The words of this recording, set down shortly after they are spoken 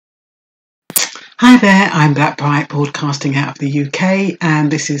Hi there, I'm Blackbright, broadcasting out of the UK, and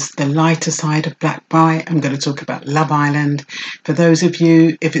this is the lighter side of Blackbright. I'm going to talk about Love Island. For those of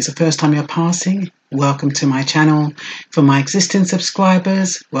you, if it's the first time you're passing, welcome to my channel. For my existing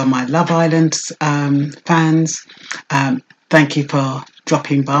subscribers, well, my Love Island fans, thank you for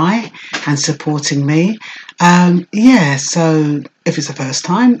dropping by and supporting me. So if it's the first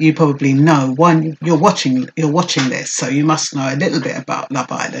time, you probably know you're watching this, so you must know a little bit about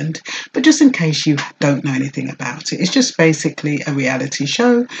Love Island. But just in case you don't know anything about it, it's just basically a reality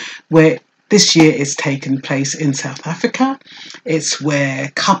show where this year it's taken place in South Africa. It's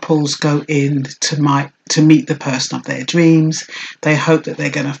where couples go in to meet the person of their dreams. They hope that they're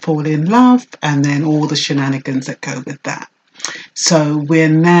going to fall in love, and then all the shenanigans that go with that. So we're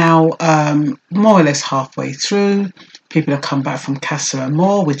now more or less halfway through. People have come back from Casa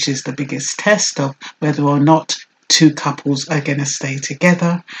Amor, which is the biggest test of whether or not two couples are going to stay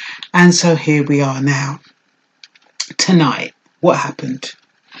together. And so here we are now. Tonight, what happened?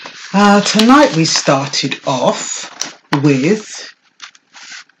 Tonight we started off with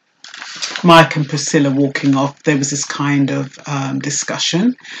Mike and Priscilla walking off. There was this kind of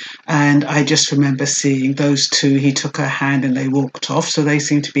discussion, and I just remember seeing those two. He took her hand and they walked off, so they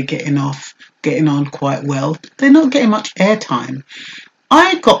seem to be getting on quite well. They're not getting much airtime.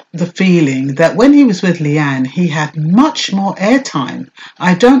 I got the feeling that when he was with Leanne, he had much more airtime.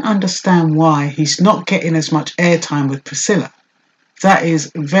 I don't understand why he's not getting as much airtime with Priscilla. That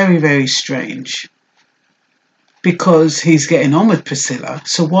is very, very strange, because he's getting on with Priscilla.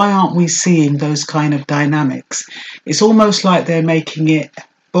 So why aren't we seeing those kind of dynamics? It's almost like they're making it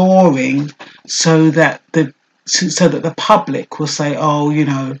boring so that the public will say, oh, you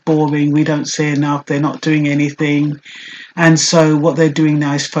know, boring, we don't see enough, they're not doing anything. And so what they're doing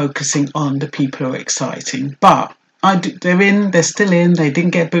now is focusing on the people who are exciting. But they're still in, they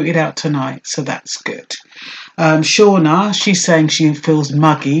didn't get booted out tonight, so that's good. Shauna, she's saying she feels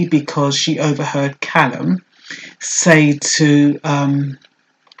muggy because she overheard Callum say to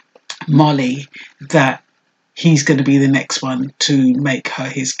Molly that he's going to be the next one to make her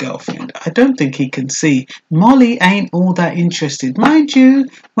his girlfriend. I don't think he can see. Molly ain't all that interested. Mind you,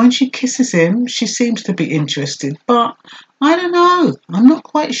 when she kisses him, she seems to be interested. But I don't know. I'm not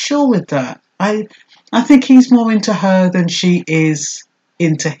quite sure with that. I think he's more into her than she is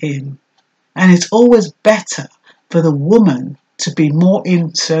into him. And it's always better for the woman to be more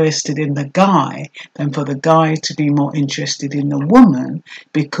interested in the guy than for the guy to be more interested in the woman,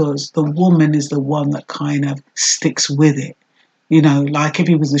 because the woman is the one that kind of sticks with it. You know, like if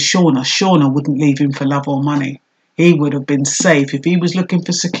he was with Shauna wouldn't leave him for love or money. He would have been safe. If he was looking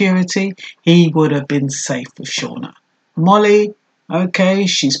for security, he would have been safe with Shauna. Molly, okay,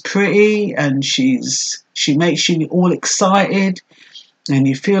 she's pretty and she makes you all excited and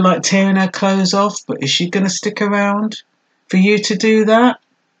you feel like tearing her clothes off, but is she going to stick around for you to do that?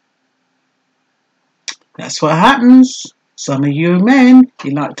 That's what happens. Some of you men,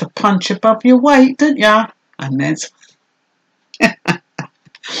 you like to punch above your weight, don't ya? And that's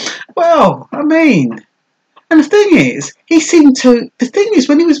well, I mean, and the thing is,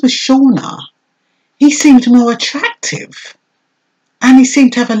 when he was with Shauna, he seemed more attractive and he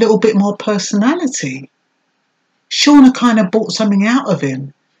seemed to have a little bit more personality. Shauna kind of brought something out of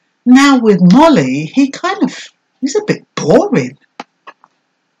him. Now with Molly, he's a bit boring.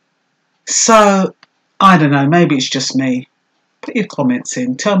 So, I don't know, maybe it's just me. Put your comments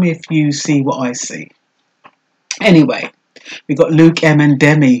in. Tell me if you see what I see. Anyway, we got Luke, M and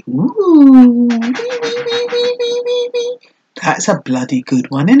Demi. Ooh, that's a bloody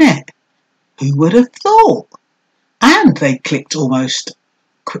good one, isn't it? Who would have thought? And they clicked almost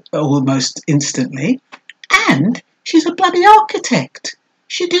instantly. And she's a bloody architect.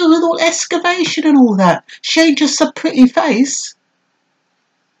 She deals with all excavation and all that. She ain't just a pretty face.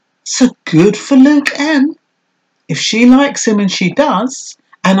 So good for Luke M. If she likes him, and she does,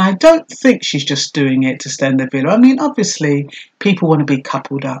 and I don't think she's just doing it to stay in the villa. I mean, obviously, people want to be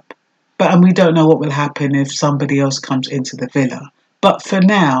coupled up. And we don't know what will happen if somebody else comes into the villa. But for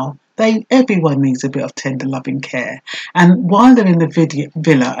now, everyone needs a bit of tender loving care. And while they're in the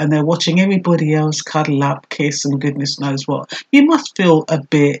villa and they're watching everybody else cuddle up, kiss, and goodness knows what, you must feel a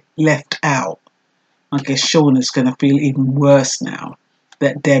bit left out. I guess Shauna's going to feel even worse now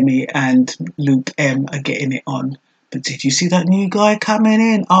that Demi and Luke M are getting it on. But did you see that new guy coming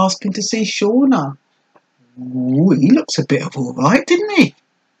in asking to see Shauna? Ooh, he looks a bit of all right, didn't he?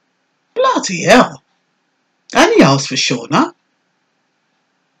 Bloody hell. And he asked for Shauna.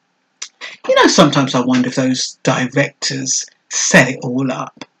 You know, sometimes I wonder if those directors set it all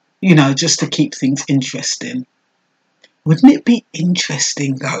up, you know, just to keep things interesting. Wouldn't it be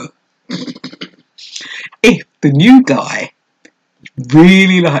interesting, though, if the new guy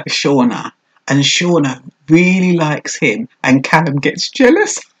really likes Shauna and Shauna really likes him and Callum gets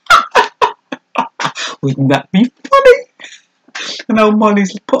jealous, wouldn't that be funny? And old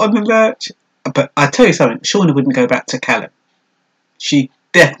Molly's put on the lurch. But I tell you something, Shauna wouldn't go back to Callum. She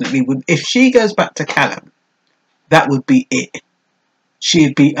definitely would. If she goes back to Callum, that would be it.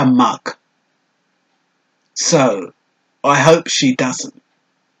 She'd be a mug. So I hope she doesn't.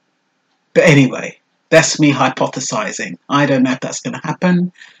 But anyway, that's me hypothesizing. I don't know if that's going to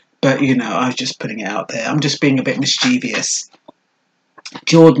happen, but you know, I was just putting it out there. I'm just being a bit mischievous.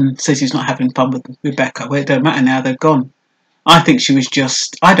 Jordan says he's not having fun with Rebecca. Well, it don't matter now, they're gone. I think she was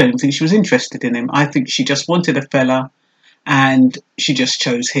just, I don't think she was interested in him. I think she just wanted a fella and she just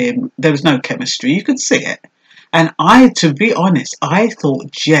chose him. There was no chemistry. You could see it. And to be honest, I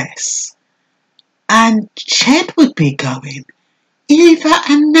thought Jess and Ched would be going. Eva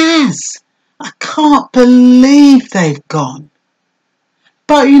and Naz. I can't believe they've gone.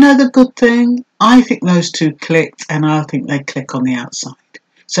 But you know the good thing? I think those two clicked and I think they click on the outside.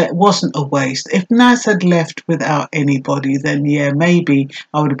 So it wasn't a waste. If Naz had left without anybody, then yeah, maybe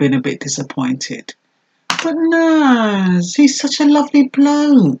I would have been a bit disappointed. But Naz, he's such a lovely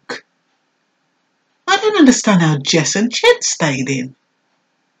bloke. I don't understand how Jess and Ched stayed in.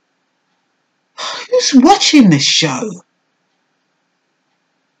 Who's watching this show?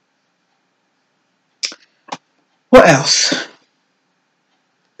 What else?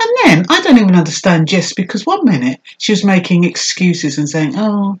 And then, I don't even understand Jess, because one minute she was making excuses and saying,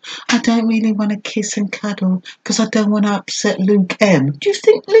 oh, I don't really want to kiss and cuddle because I don't want to upset Luke M. Do you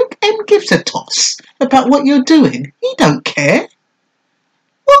think Luke M gives a toss about what you're doing? He don't care.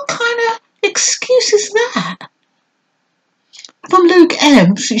 What kind of excuse is that? From Luke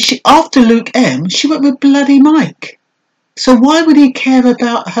M, after Luke M, she went with bloody Mike. So why would he care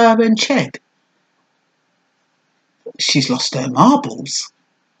about her and Ched? She's lost her marbles.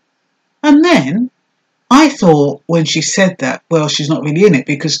 And then I thought when she said that, well, she's not really in it,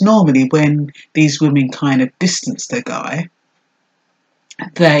 because normally when these women kind of distance the guy,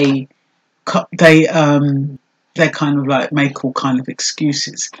 they kind of like make all kind of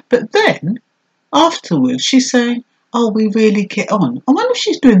excuses. But then afterwards she's saying, oh, we really get on. I wonder if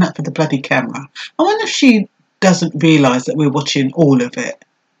she's doing that for the bloody camera. I wonder if she doesn't realise that we're watching all of it.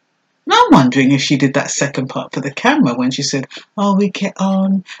 And I'm wondering if she did that second part for the camera when she said, oh, we get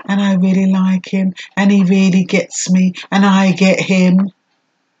on and I really like him and he really gets me and I get him.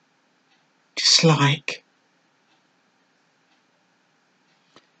 Just like.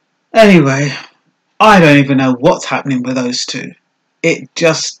 Anyway, I don't even know what's happening with those two. It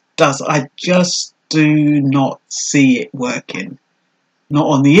just does. I just do not see it working. Not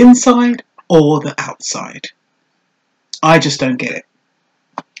on the inside or the outside. I just don't get it.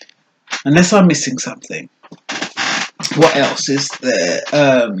 Unless I'm missing something. What else is there?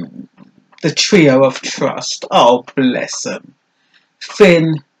 The trio of trust. Oh, bless them.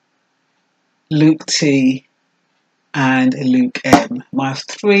 Finn, Luke T, and Luke M. My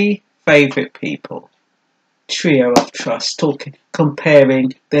three favourite people. Trio of trust.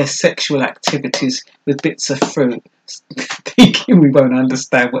 Comparing their sexual activities with bits of fruit. Thinking we won't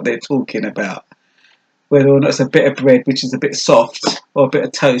understand what they're talking about. Whether or not it's a bit of bread which is a bit soft or a bit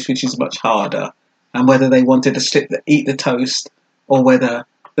of toast which is much harder, and whether they wanted to eat the toast or whether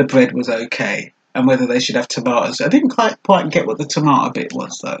the bread was okay, and whether they should have tomatoes. I didn't quite get what the tomato bit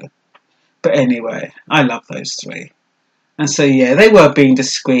was though. But anyway, I love those three. And so yeah, they were being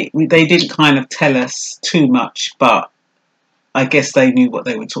discreet. They didn't kind of tell us too much, but I guess they knew what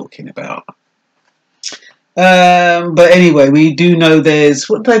they were talking about. But anyway, we do know there's,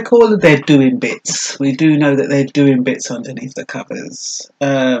 what do they call it? They're doing bits. We do know that they're doing bits underneath the covers.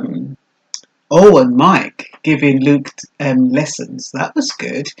 And Mike giving Luke lessons. That was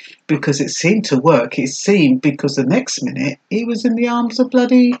good because it seemed to work. It seemed because the next minute he was in the arms of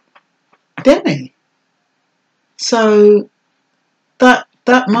bloody Demi. So that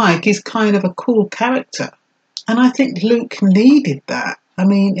Mike is kind of a cool character. And I think Luke needed that. I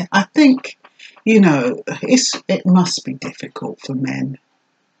mean, I think, you know, it must be difficult for men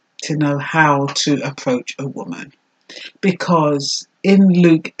to know how to approach a woman, because in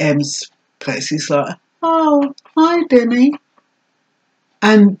Luke M's place, he's like, "Oh, hi, Demi,"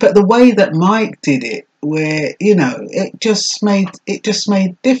 but the way that Mike did it, where you know, it just made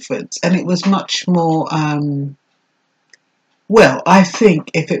difference, and it was much more. Well, I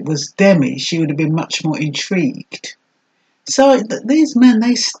think if it was Demi, she would have been much more intrigued. So these men,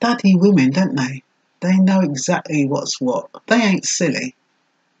 they study women, don't they? They know exactly what's what. They ain't silly.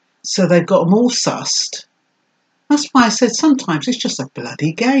 So they've got them all sussed. That's why I said sometimes it's just a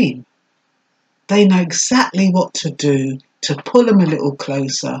bloody game. They know exactly what to do to pull them a little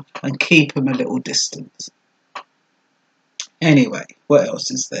closer and keep them a little distance. Anyway, what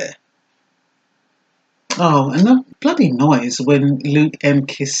else is there? Oh, and the bloody noise when Luke M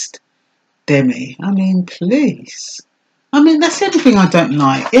kissed Demi. I mean, please. I mean, that's the only thing I don't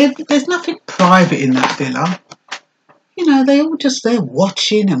like. There's nothing private in that villa. You know, they all just there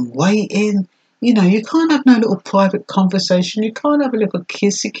watching and waiting. You know, you can't have no little private conversation. You can't have a little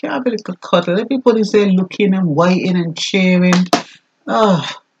kiss. You can't have a little cuddle. Everybody's there looking and waiting and cheering. Oh,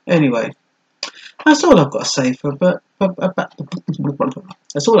 anyway, that's all I've got to say that's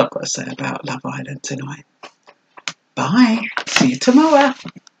all I've got to say about Love Island tonight. Bye. See you tomorrow.